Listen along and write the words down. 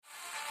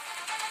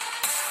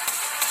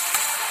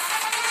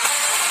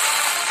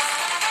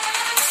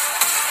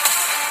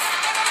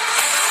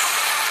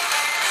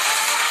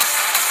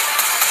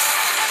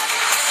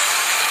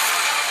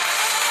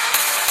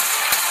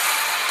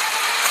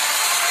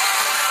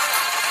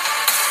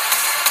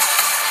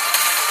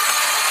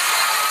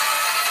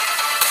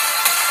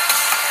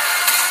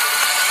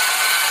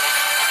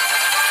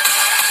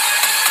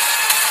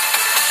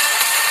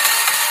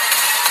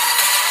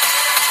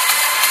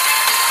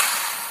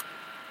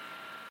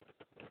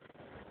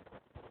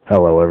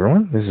Hello,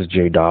 everyone. This is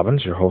Jay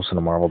Dobbins, your host of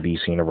the Marvel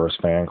DC Universe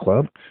Fan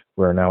Club.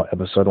 We're now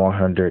episode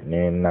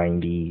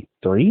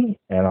 193,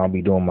 and I'll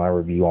be doing my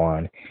review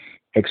on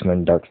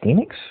X-Men Dark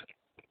Phoenix.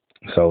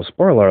 So,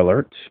 spoiler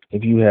alert,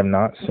 if you have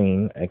not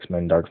seen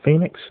X-Men Dark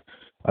Phoenix,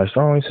 I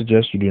strongly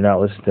suggest you do not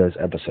listen to this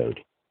episode.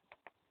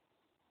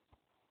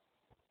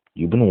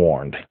 You've been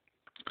warned.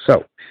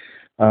 So,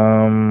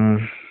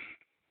 the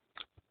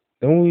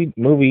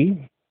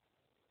movie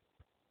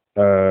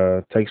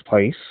takes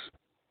place,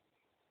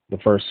 the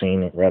first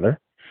scene rather,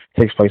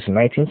 takes place in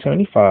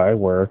 1975,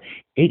 where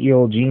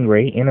 8-year-old Jean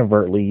Grey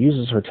inadvertently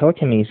uses her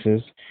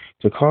telekinesis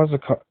to cause a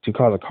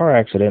car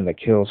accident that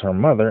kills her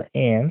mother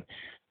and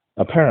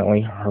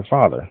apparently her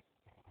father.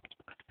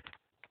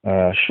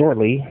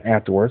 Shortly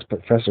afterwards,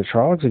 Professor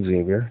Charles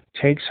Xavier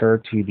takes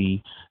her to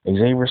the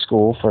Xavier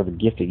School for the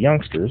Gifted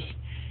Youngsters,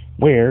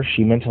 where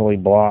he mentally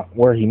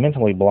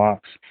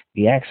blocks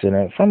the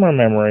accident from her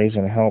memories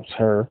and helps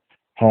her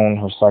hone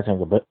her psychic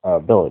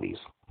abilities.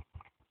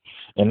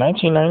 In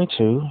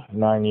 1992,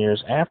 9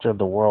 years after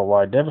the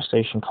worldwide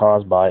devastation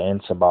caused by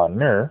Enceladus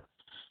Nur,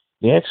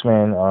 the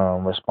X-Men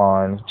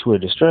respond to a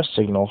distress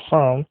signal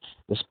from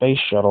the space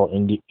shuttle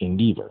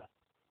Endeavour,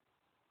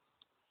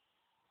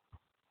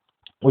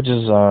 which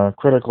is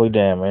critically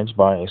damaged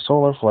by a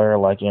solar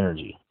flare-like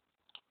energy.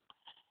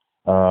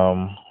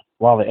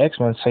 While the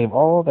X-Men save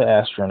all the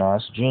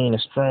astronauts, Jean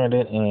is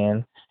stranded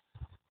and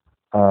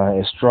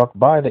is struck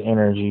by the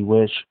energy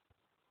which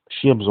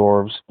she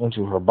absorbs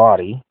into her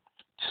body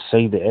to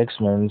save the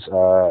X-Men's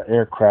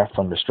aircraft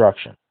from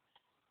destruction.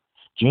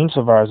 Jean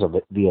survives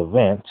the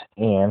event,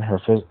 and her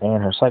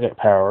psychic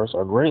powers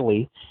are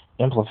greatly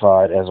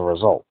amplified as a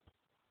result.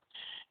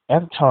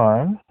 At the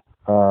time,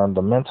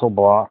 the mental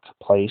block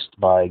placed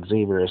by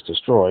Xavier is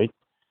destroyed.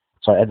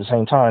 At the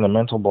same time, the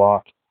mental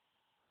block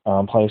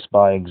placed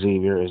by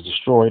Xavier is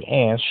destroyed,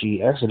 and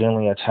she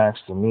accidentally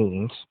attacks the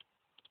mutants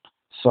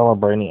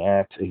celebrating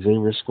at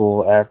Xavier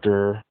School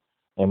after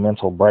a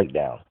mental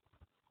breakdown.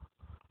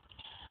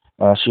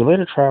 She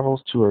later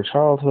travels to her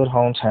childhood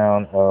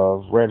hometown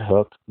of Red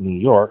Hook, New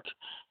York,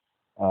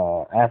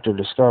 after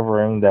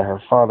discovering that her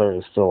father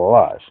is still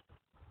alive.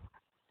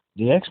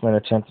 The X-Men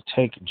attempt to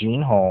take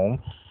Jean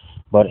home,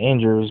 but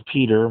injures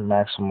Peter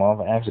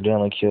Maximoff and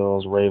accidentally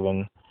kills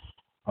Raven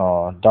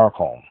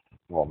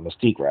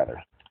Mystique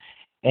rather,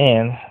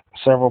 and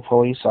several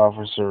police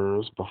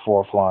officers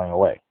before flying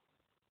away.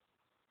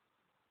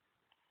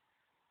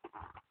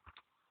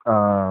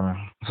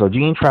 So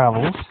Jean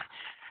travels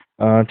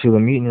to the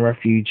mutant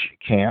refuge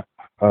camp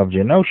of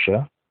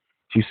Genosha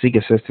to seek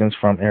assistance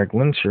from Eric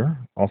Lyncher,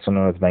 also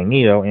known as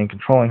Magneto, in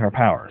controlling her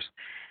powers,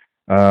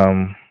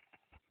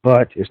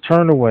 but is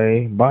turned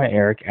away by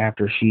Eric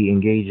after she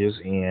engages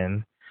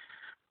in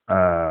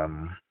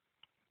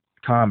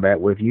combat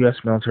with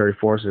U.S. military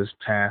forces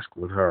tasked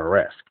with her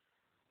arrest.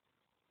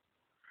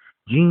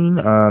 Jean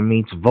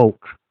meets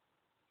Volk,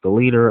 the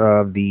leader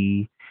of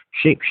the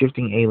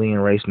shape-shifting alien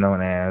race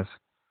known as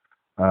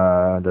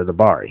the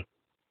Dabari,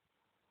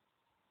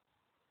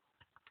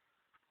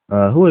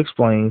 who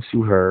explains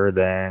to her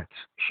that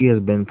she has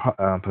been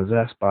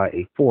possessed by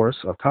a force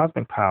of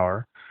cosmic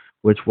power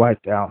which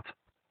wiped out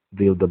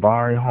the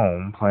Dabari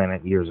home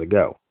planet years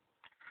ago.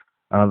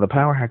 The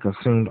power had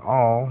consumed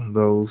all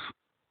those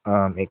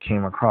it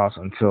came across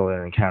until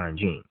it encountered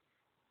Jean.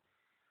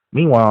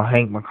 Meanwhile,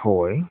 Hank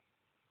McCoy,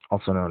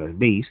 also known as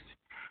Beast,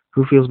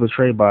 who feels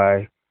betrayed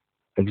by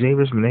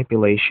Xavier's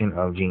manipulation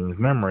of Jean's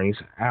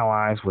memories,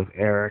 allies with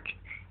Eric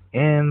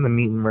and the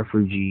mutant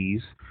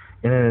refugees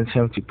in an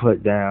attempt to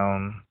put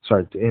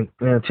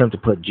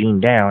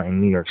Jean down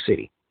in New York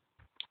City.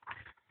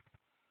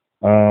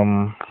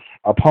 Upon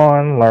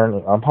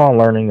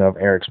learning of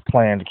Eric's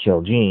plan to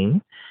kill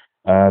Jean,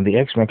 the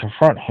X-Men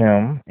confront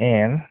him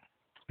and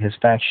his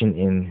faction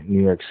in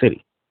New York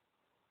City.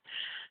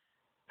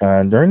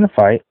 During the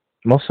fight,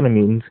 most of the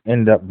mutants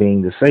end up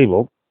being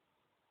disabled.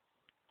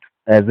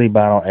 As they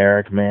battle,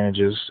 Eric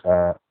manages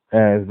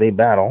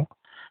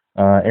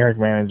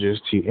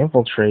to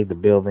infiltrate the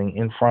building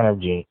in front of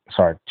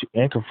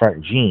and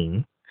confront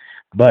Jean,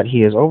 but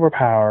he is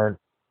overpowered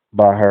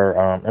by her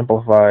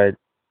amplified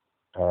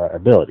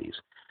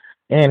abilities,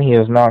 and he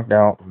is knocked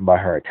out by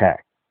her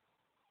attack.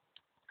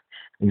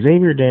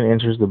 Xavier then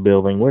enters the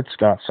building with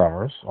Scott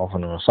Summers, also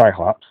known as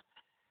Cyclops.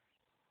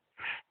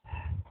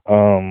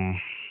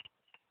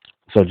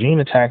 So Jean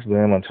attacks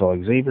them until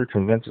Xavier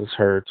convinces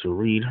her to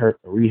read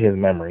his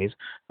memories,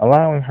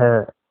 allowing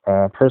her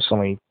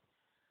personality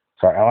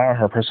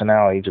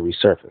to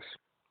resurface.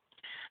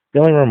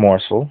 Feeling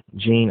remorseful,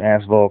 Jean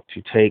asks Volk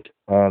to take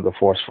the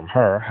Force from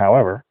her.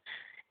 However,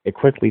 it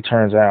quickly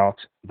turns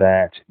out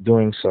that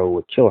doing so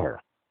would kill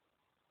her.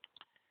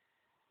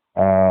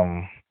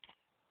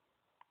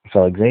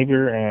 So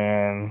Xavier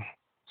and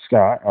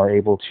Scott are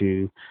able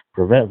to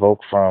prevent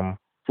Volk from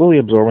fully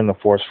absorbing the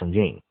Force from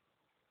Jean.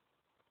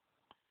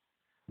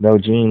 Though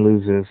Jean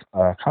loses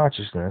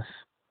consciousness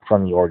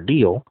from the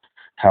ordeal,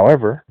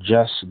 however,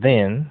 just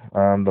then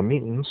the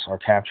mutants are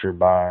captured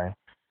by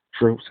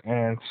troops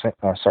and sent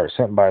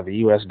by the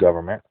U.S.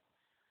 government,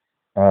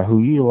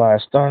 who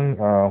utilize stun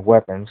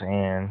weapons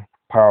and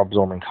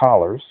power-absorbing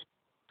collars.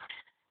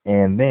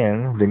 And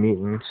then the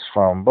mutants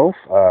from both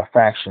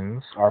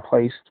factions are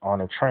placed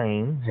on a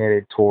train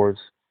headed towards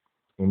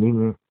a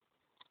mutant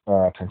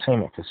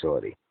containment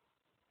facility.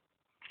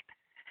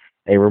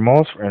 A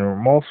remorseful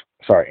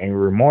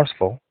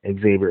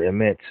Xavier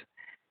admits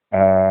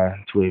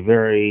to a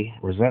very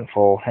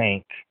resentful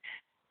Hank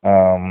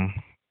um,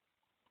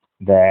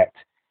 that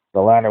the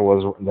latter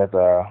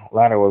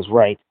was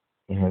right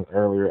in his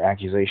earlier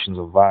accusations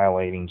of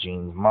violating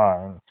Jean's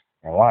mind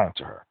and lying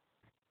to her.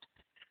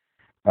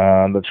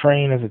 The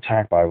train is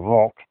attacked by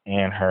Volk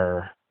and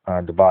her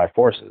Dubai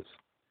forces.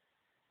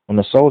 When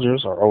the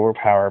soldiers are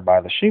overpowered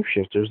by the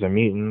shapeshifters, the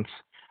mutants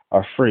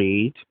are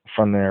freed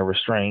from their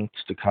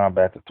restraints to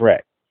combat the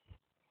threat.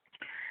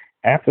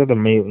 After the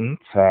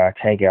mutants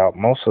take out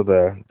most of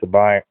the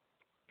Debari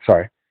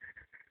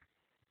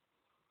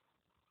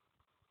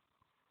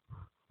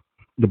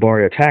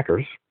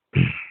attackers,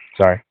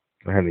 sorry,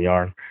 I had the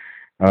yarn.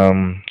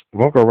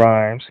 Volk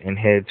arrives and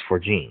heads for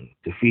Jean,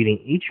 defeating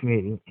each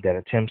mutant that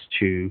attempts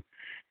to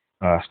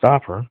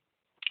stop her,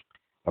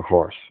 of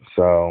course.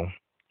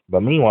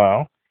 But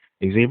meanwhile,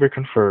 Xavier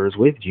confers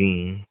with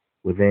Jean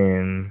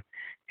within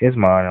his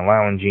mind,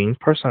 allowing Jean's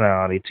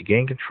personality to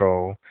gain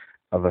control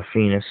of of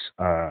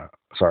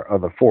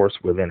the force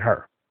within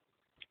her.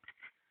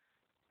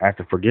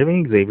 After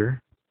forgiving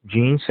Xavier,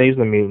 Jean saves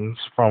the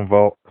mutants from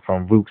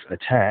Vuk's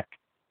attack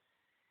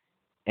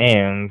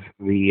and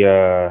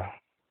the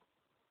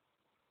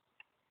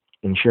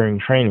ensuring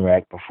train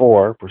wreck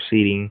before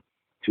proceeding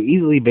to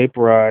easily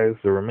vaporize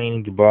the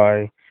remaining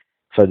Debari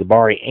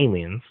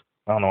aliens.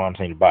 I don't know why I'm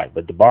saying Dubai,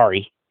 but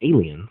Debari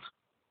aliens,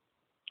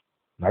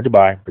 not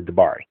Dubai, but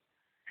Debari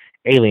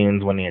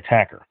aliens when they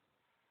attack her.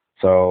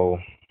 So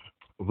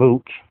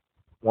Vuk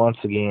once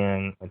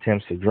again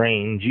attempts to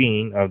drain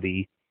Jean of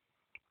the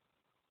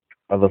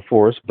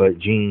force, but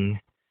Jean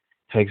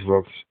takes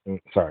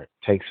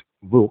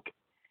Vuk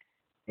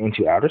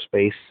into outer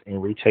space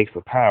and retakes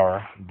the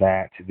power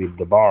that the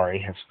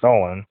Debari had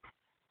stolen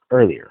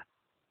earlier.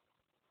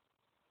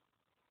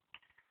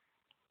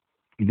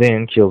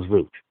 Then kills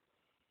Vuk.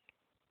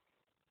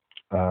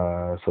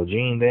 So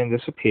Jean then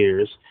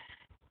disappears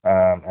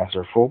as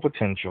her full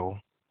potential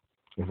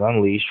is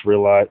unleashed,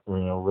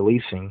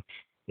 releasing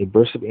a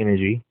burst of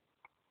energy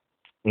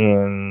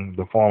in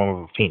the form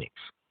of a phoenix.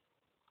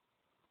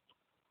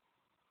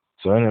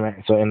 So in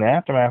the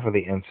aftermath of the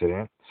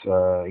incident,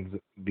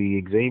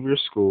 the Xavier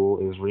School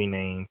is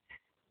renamed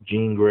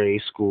Jean Grey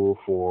School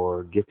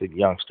for Gifted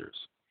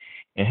Youngsters,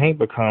 and Hank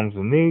becomes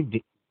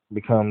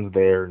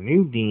their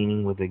new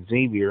dean, with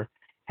Xavier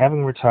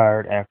having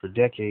retired after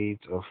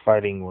decades of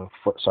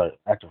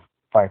after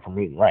fighting for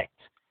mutant rights.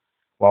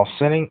 While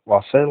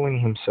settling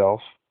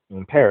himself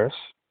in Paris,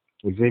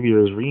 Xavier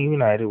is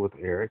reunited with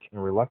Eric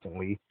and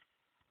reluctantly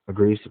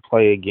agrees to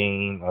play a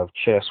game of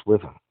chess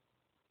with him.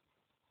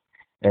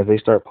 As they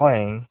start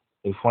playing,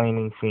 a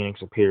flaming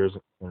phoenix appears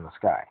in the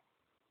sky.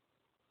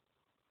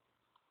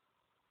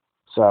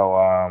 So,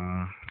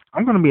 I'm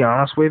going to be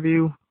honest with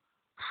you.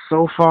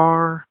 So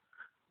far,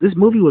 this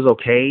movie was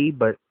okay,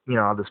 but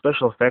the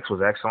special effects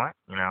was excellent.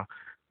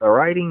 The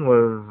writing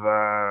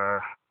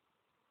was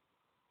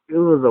it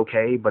was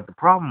okay, but the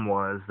problem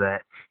was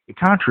that it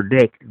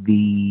contradicted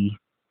the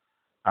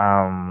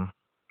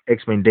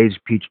X-Men Days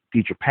of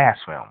Future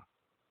Past film,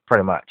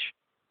 pretty much.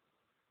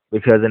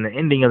 Because in the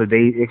ending of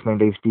the X-Men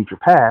Days of Future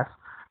Past,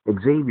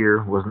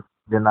 Xavier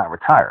did not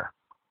retire,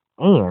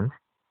 and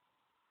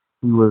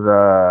he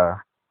was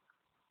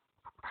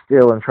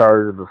still in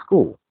charge of the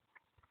school,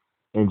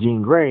 and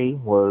Jean Grey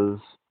was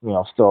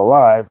still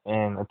alive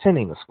and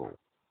attending the school.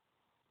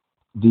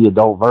 The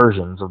adult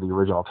versions of the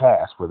original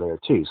cast were there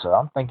too, so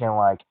I'm thinking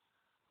like,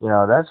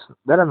 that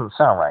doesn't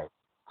sound right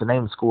to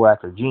name the school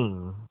after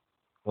Jean,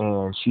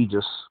 and she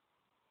just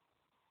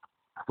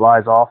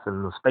flies off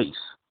into space.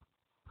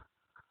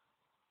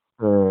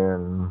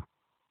 And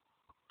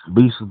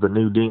Beast is the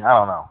new Dean. I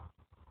don't know.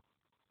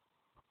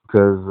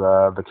 Because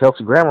the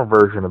Kelsey Grammer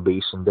version of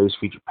Beast in Days of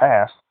Future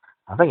Past,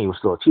 I think he was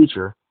still a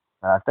teacher.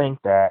 And I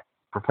think that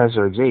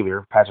Professor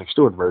Xavier, Patrick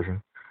Stewart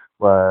version,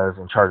 was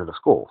in charge of the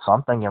school. So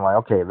I'm thinking like,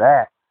 okay,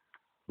 that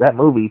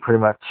movie pretty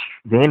much,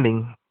 the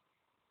ending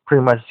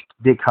pretty much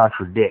did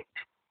contradict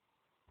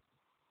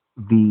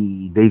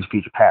the Days of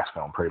Future Past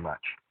film pretty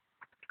much.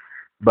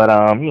 But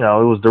it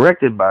was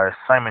directed by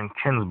Simon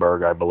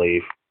Kinberg, I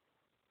believe.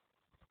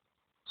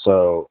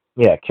 So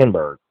yeah,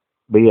 Kinberg.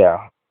 But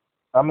yeah,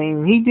 I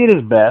mean, he did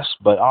his best,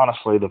 but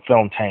honestly, the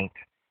film tanked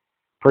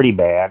pretty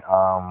bad.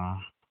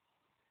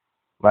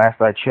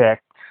 Last I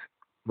checked,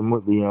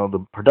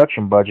 the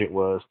production budget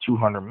was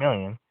 $200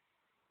 million,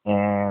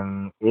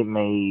 and it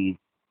made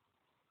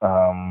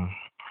 $500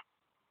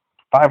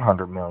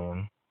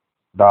 million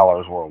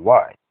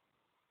worldwide,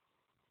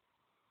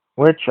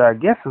 which I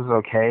guess is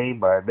okay.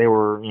 But they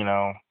were,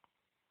 a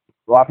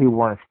lot of people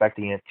weren't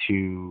expecting it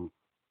to,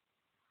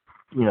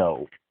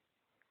 a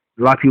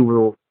lot of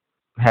people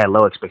had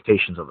low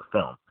expectations of the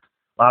film.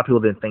 A lot of people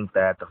didn't think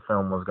that the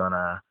film was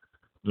gonna,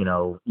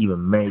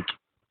 even make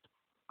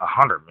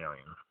 100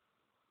 million.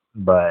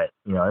 But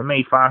it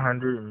made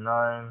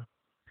 509.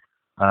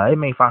 It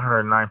made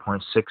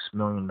 $509.6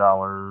 million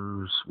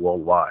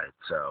worldwide.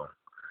 So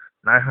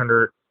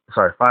 500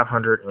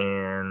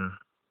 and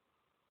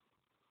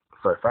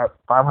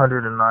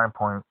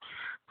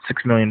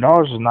 $509.6 million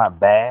is not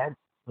bad.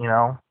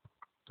 I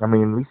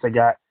mean, at least they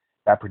got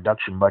that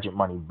production budget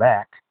money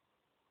back.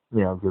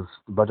 Because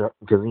it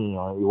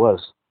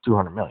was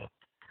 200 million.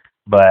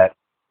 But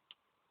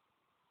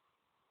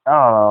I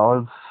don't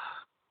know.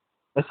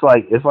 It's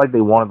like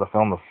they wanted the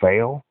film to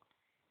fail,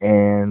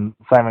 and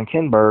Simon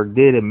Kinberg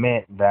did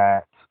admit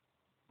that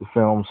the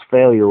film's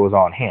failure was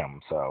on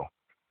him. So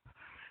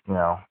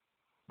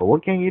but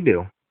what can you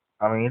do?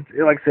 I mean,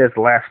 like I said, it's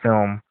the last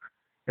film.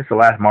 It's the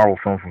last Marvel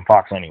film from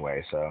Fox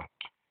anyway. So,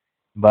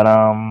 but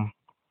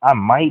I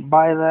might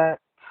buy that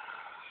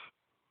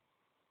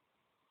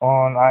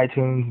on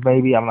iTunes.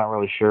 Maybe, I'm not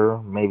really sure.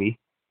 Maybe.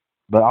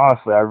 But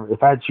honestly,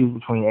 if I had to choose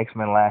between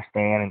X-Men Last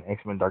Stand and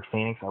X-Men Dark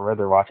Phoenix, I'd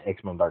rather watch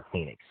X-Men Dark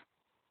Phoenix.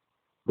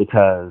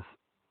 Because,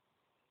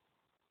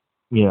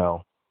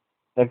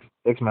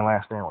 X-Men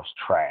Last Stand was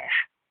trash.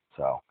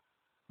 So,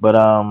 but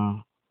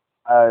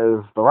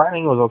the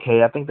writing was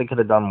okay. I think they could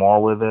have done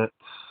more with it.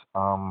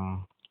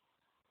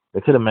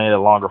 They could have made a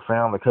longer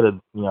film. They could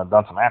have,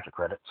 done some after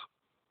credits,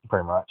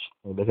 pretty much.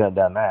 They could have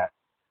done that.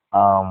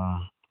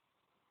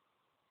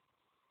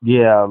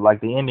 Yeah, like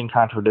the ending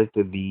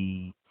contradicted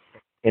the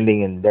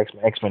ending in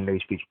X-Men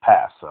Days of Future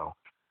Past. So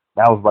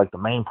that was like the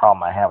main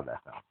problem I have with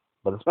that film.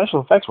 But the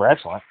special effects were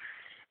excellent.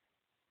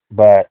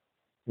 But,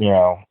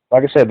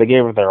 like I said, they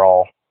gave it their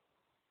all.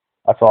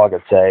 That's all I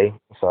could say.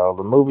 So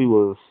the movie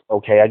was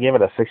okay. I gave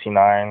it a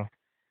 69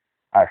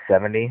 out of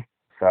 70.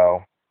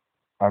 So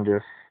I'm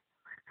just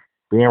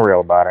being real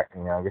about it.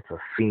 It's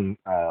a C,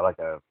 like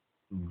a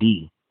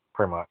D,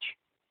 pretty much.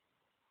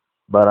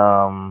 But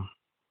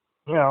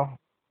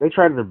they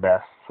tried their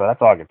best. So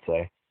that's all I could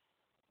say.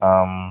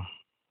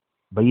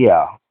 But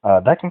yeah,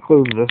 that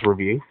concludes this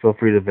review. Feel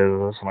free to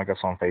visit us and like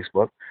us on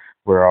Facebook.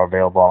 We're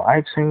available on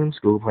iTunes,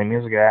 Google Play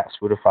Music app,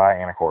 Spotify,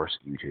 and of course,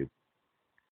 YouTube.